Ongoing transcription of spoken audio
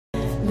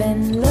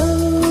When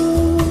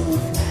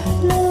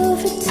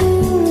love it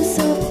tears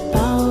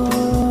apart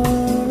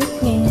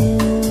again.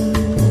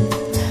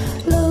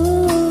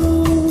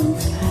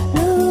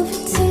 Love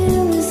it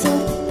tears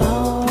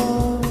apart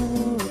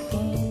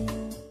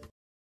again.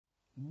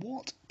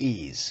 What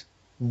is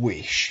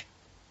Wish?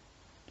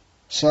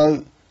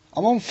 So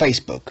I'm on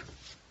Facebook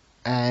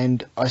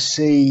and I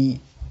see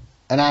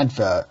an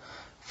advert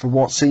for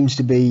what seems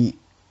to be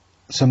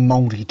some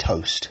mouldy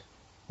toast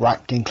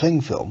wrapped in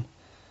cling film,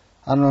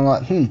 and I'm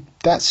like,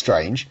 that's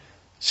strange.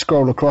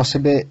 Scroll across a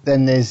bit,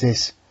 then there's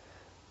this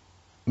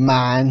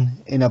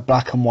man in a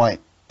black and white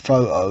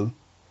photo.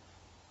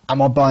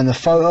 Am I buying the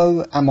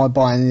photo? Am I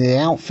buying the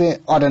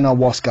outfit? I don't know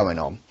what's going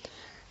on.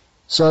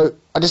 So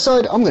I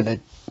decide I'm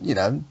going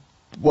to,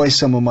 waste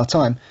some of my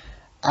time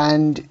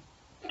and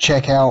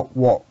check out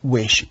what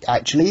Wish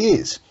actually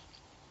is.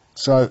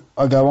 So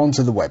I go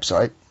onto the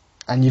website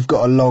and you've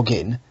got to log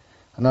in,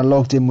 and I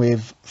logged in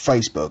with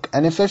Facebook,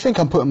 and if they think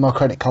I'm putting my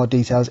credit card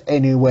details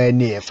anywhere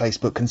near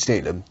Facebook can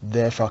steal them,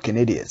 they're fucking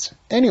idiots.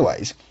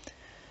 Anyways,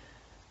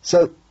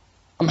 so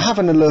I'm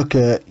having a look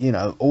at,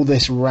 all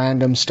this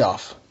random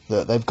stuff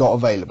that they've got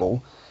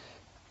available,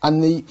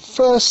 and the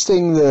first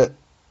thing that,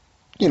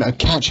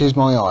 catches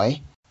my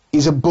eye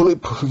is a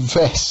bulletproof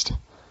vest.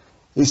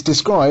 It's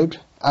described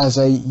as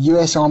a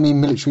US Army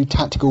military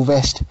tactical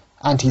vest,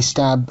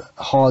 anti-stab,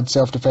 hard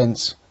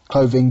self-defense,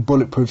 clothing,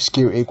 bulletproof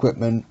security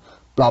equipment,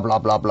 blah blah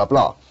blah blah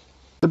blah.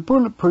 The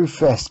bulletproof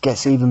vest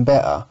gets even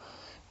better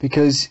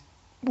because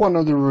one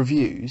of the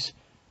reviews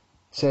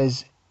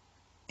says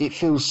it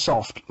feels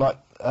soft, like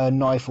a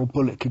knife or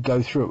bullet could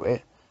go through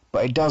it,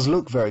 but it does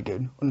look very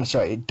good.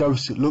 It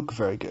does look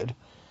very good.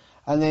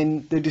 And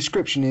then the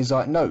description is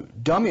like, no,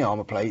 dummy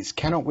armor plates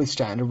cannot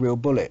withstand a real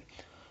bullet.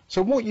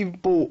 So what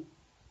you've bought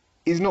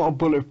is not a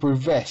bulletproof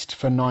vest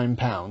for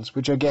 £9,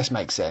 which I guess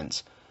makes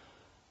sense,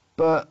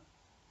 but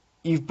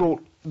you've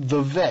bought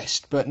the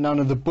vest but none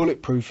of the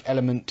bulletproof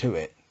element to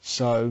it,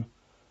 so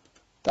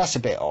that's a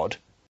bit odd.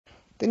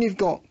 Then you've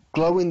got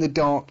glow in the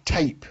dark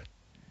tape,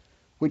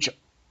 which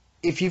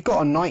if you've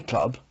got a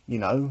nightclub,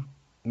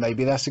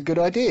 maybe that's a good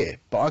idea,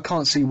 but I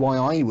can't see why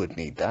I would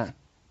need that.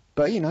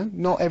 But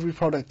not every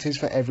product is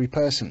for every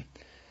person.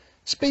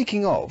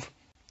 Speaking of,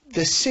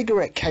 the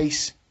cigarette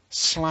case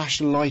 /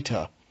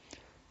 lighter.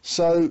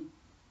 So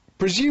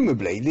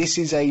presumably this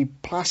is a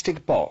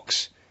plastic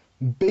box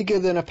bigger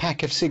than a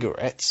pack of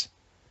cigarettes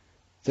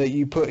that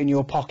you put in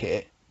your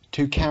pocket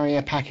to carry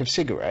a pack of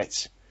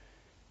cigarettes,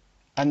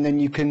 and then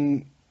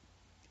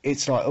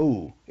it's like,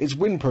 it's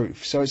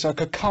windproof, so it's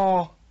like a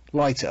car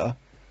lighter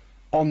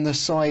on the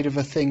side of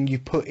a thing you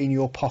put in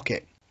your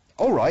pocket.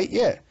 Alright,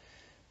 yeah,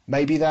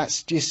 maybe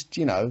that's just,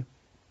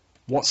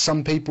 what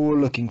some people are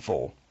looking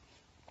for.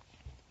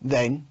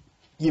 Then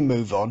you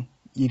move on,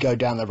 you go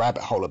down the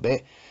rabbit hole a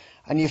bit,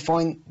 and you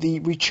find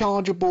the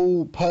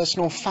rechargeable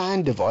personal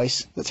fan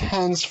device that's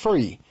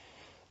hands-free.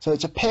 So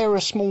it's a pair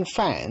of small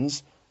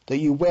fans that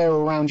you wear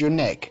around your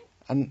neck,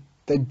 and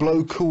they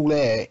blow cool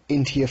air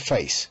into your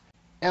face.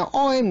 Now,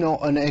 I'm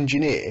not an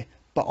engineer,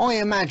 but I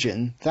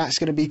imagine that's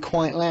going to be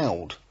quite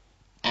loud,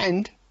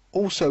 and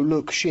also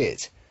look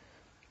shit.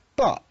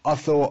 But I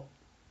thought,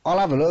 I'll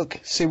have a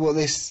look, see what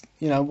this,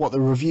 what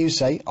the reviews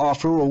say.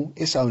 After all,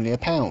 it's only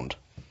 £1.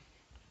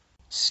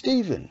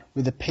 Stephen,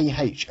 with a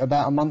PH,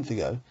 about a month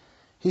ago,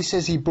 he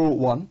says he bought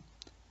one,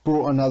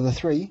 bought another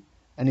 3,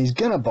 and he's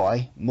gonna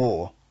buy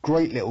more.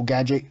 Great little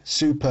gadget,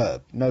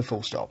 superb, no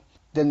full stop.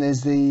 Then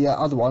there's the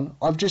other one.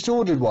 I've just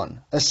ordered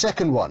one, a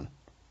second one.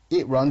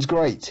 It runs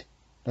great.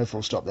 No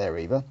full stop there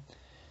either.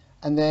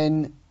 And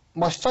then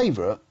my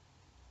favourite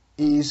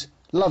is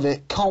love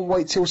it, can't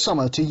wait till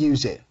summer to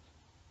use it.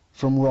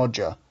 From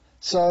Roger.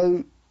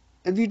 So,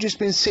 have you just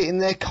been sitting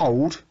there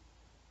cold?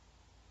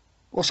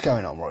 What's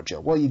going on, Roger?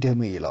 What are you doing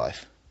with your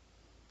life?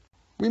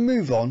 We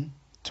move on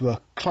to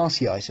a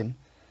classy item.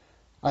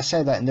 I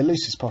say that in the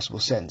loosest possible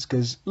sense,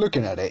 because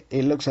looking at it,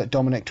 it looks like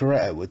Dominic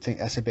Toretto would think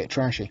that's a bit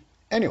trashy.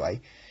 Anyway,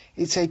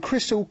 it's a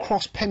crystal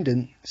cross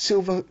pendant,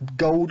 silver,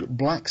 gold,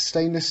 black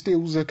stainless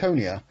steel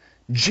zirconia,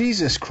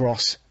 Jesus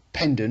cross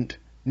pendant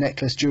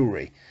necklace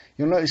jewellery.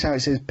 You'll notice how it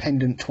says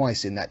pendant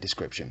twice in that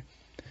description.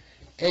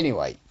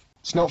 Anyway,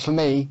 it's not for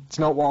me, it's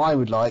not what I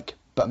would like,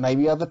 but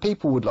maybe other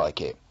people would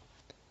like it.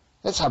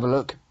 Let's have a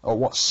look at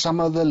what some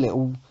of the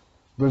little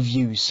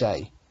reviews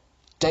say.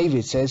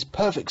 David says,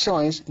 perfect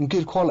size and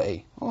good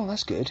quality. Oh,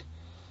 that's good.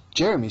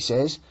 Jeremy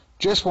says,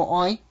 just what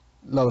I,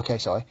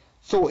 lowercase I,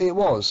 thought it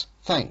was.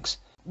 Thanks.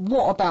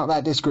 What about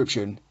that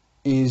description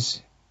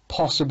is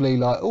possibly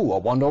like, I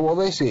wonder what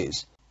this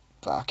is.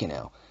 Fucking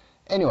hell.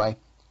 Anyway,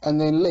 and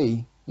then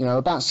Lee,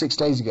 about 6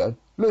 days ago,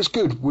 looks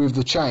good with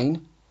the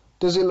chain.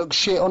 Does it look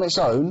shit on its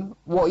own?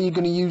 What are you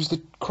going to use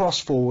the cross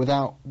for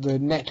without the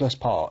necklace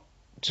part?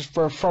 Just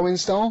for a throwing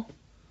star?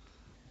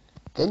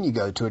 Then you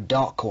go to a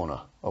dark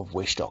corner of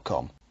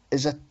wish.com.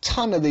 There's a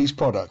ton of these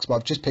products, but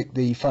I've just picked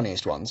the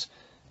funniest ones.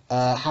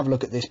 Have a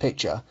look at this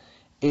picture.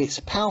 It's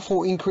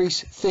powerful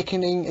increase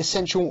thickening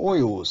essential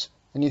oils.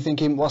 And you're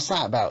thinking, what's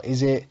that about?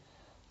 Is it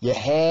your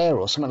hair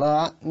or something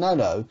like that?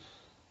 No.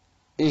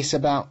 it's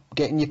about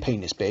getting your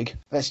penis big.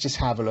 Let's just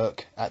have a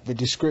look at the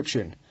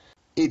description.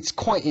 It's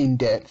quite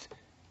in-depth.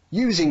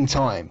 Using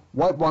time.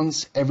 Wipe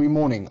once every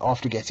morning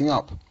after getting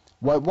up.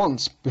 Wipe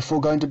once before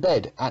going to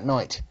bed at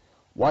night.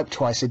 Wipe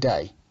twice a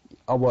day.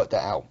 I worked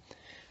that out.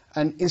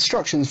 And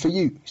instructions for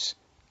use.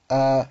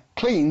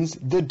 Cleans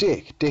the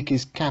dick. Dick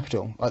is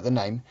capital, like the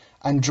name.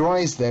 And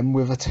dries them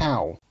with a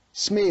towel.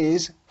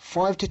 Smears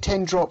 5 to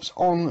 10 drops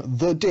on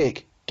the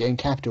dick. Again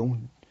capital.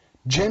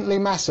 Gently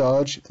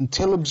massage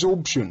until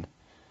absorption.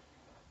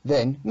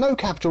 Then, no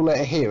capital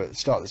letter here at the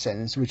start of the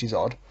sentence, which is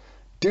odd.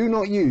 Do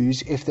not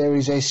use if there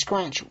is a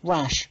scratch,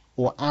 rash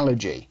or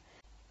allergy.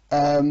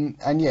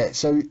 And yeah,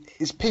 so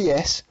it's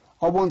PS.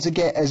 I want to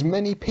get as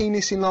many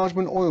penis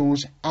enlargement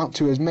oils out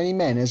to as many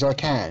men as I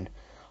can.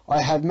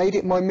 I have made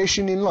it my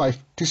mission in life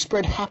to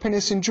spread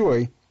happiness and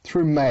joy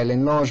through male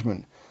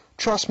enlargement.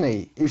 Trust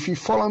me, if you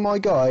follow my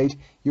guide,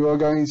 you are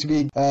going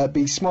to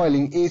be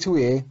smiling ear to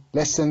ear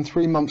less than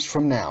 3 months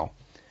from now.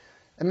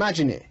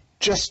 Imagine it,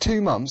 just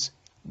 2 months,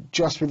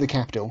 just with the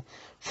capital.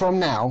 From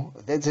now,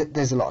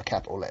 there's a lot of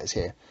capital letters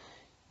here.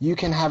 You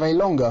can have a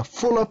longer,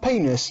 fuller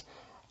penis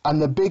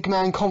and the big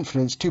man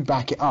confidence to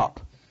back it up.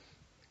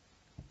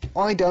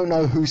 I don't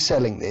know who's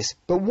selling this,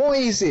 but why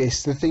is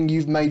this the thing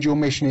you've made your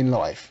mission in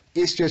life?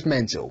 It's just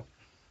mental.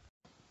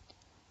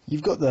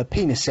 You've got the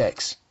Penis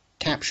X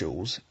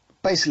capsules,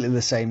 basically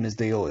the same as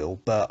the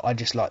oil, but I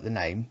just like the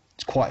name.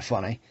 It's quite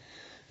funny.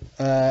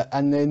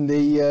 And then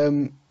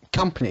the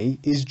company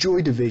is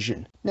Joy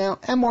Division. Now,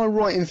 am I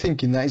right in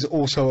thinking that is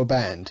also a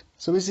band?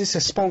 So is this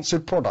a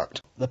sponsored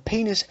product? The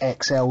Penis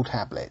XL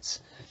tablets.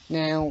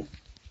 Now,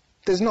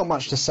 there's not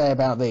much to say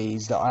about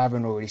these that I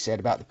haven't already said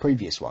about the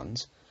previous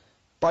ones,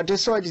 but I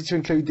decided to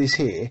include this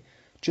here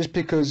just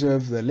because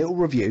of the little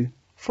review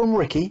from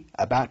Ricky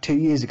about 2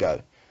 years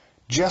ago.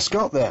 Just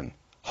got them.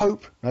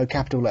 Hope, no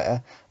capital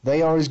letter,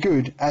 they are as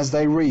good as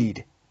they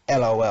read.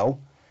 LOL.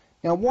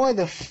 Now, why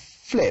the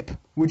flip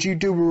would you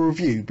do a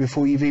review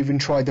before you've even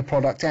tried the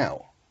product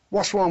out?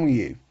 What's wrong with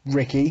you,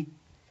 Ricky?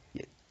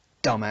 You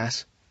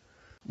dumbass.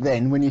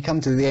 Then, when you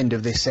come to the end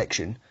of this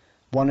section,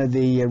 one of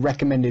the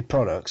recommended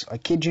products, I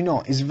kid you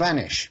not, is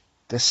Vanish,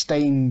 the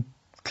stain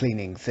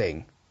cleaning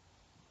thing.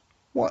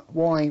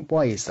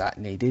 Why is that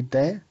needed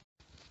there?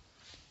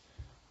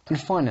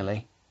 And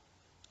finally,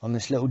 on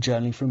this little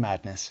journey through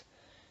madness,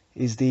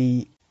 is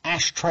the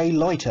ashtray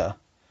lighter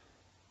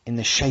in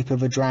the shape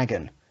of a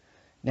dragon.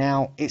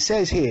 Now, it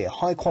says here,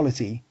 high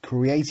quality,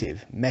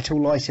 creative,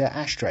 metal lighter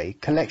ashtray,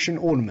 collection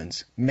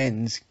ornaments,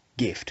 men's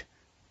gift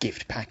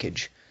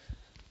package.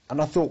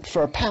 And I thought,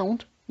 for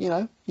 £1, you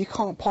know, you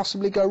can't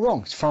possibly go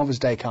wrong. It's Father's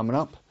Day coming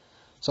up.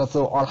 So I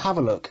thought I'll have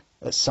a look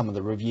at some of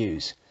the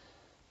reviews.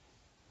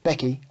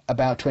 Becky,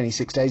 about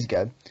 26 days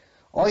ago,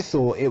 I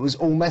thought it was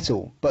all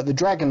metal, but the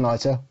dragon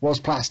lighter was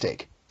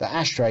plastic. The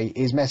ashtray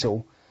is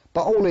metal,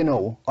 but all in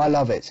all, I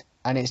love it.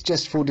 And it's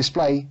just for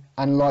display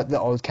and light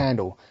the odd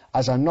candle,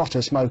 as I'm not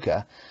a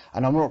smoker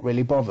and I'm not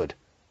really bothered.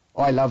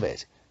 I love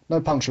it. No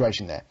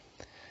punctuation there.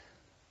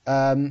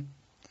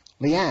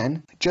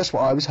 Leanne, just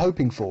what I was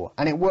hoping for,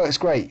 and it works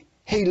great.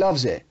 He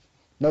loves it.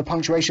 No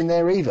punctuation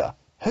there either.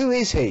 Who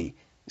is he?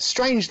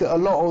 Strange that a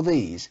lot of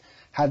these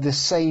have the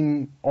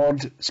same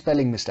odd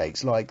spelling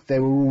mistakes, like they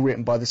were all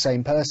written by the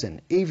same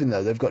person, even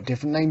though they've got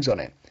different names on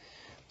it.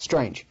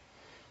 Strange.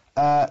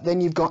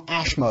 Then you've got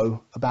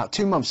Ashmo, about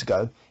 2 months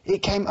ago.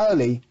 It came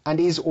early and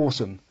is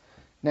awesome.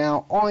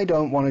 Now, I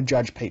don't want to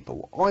judge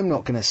people. I'm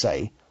not going to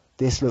say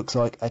this looks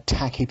like a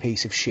tacky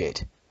piece of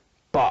shit.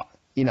 But,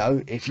 you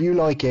know, if you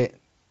like it,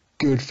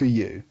 good for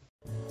you.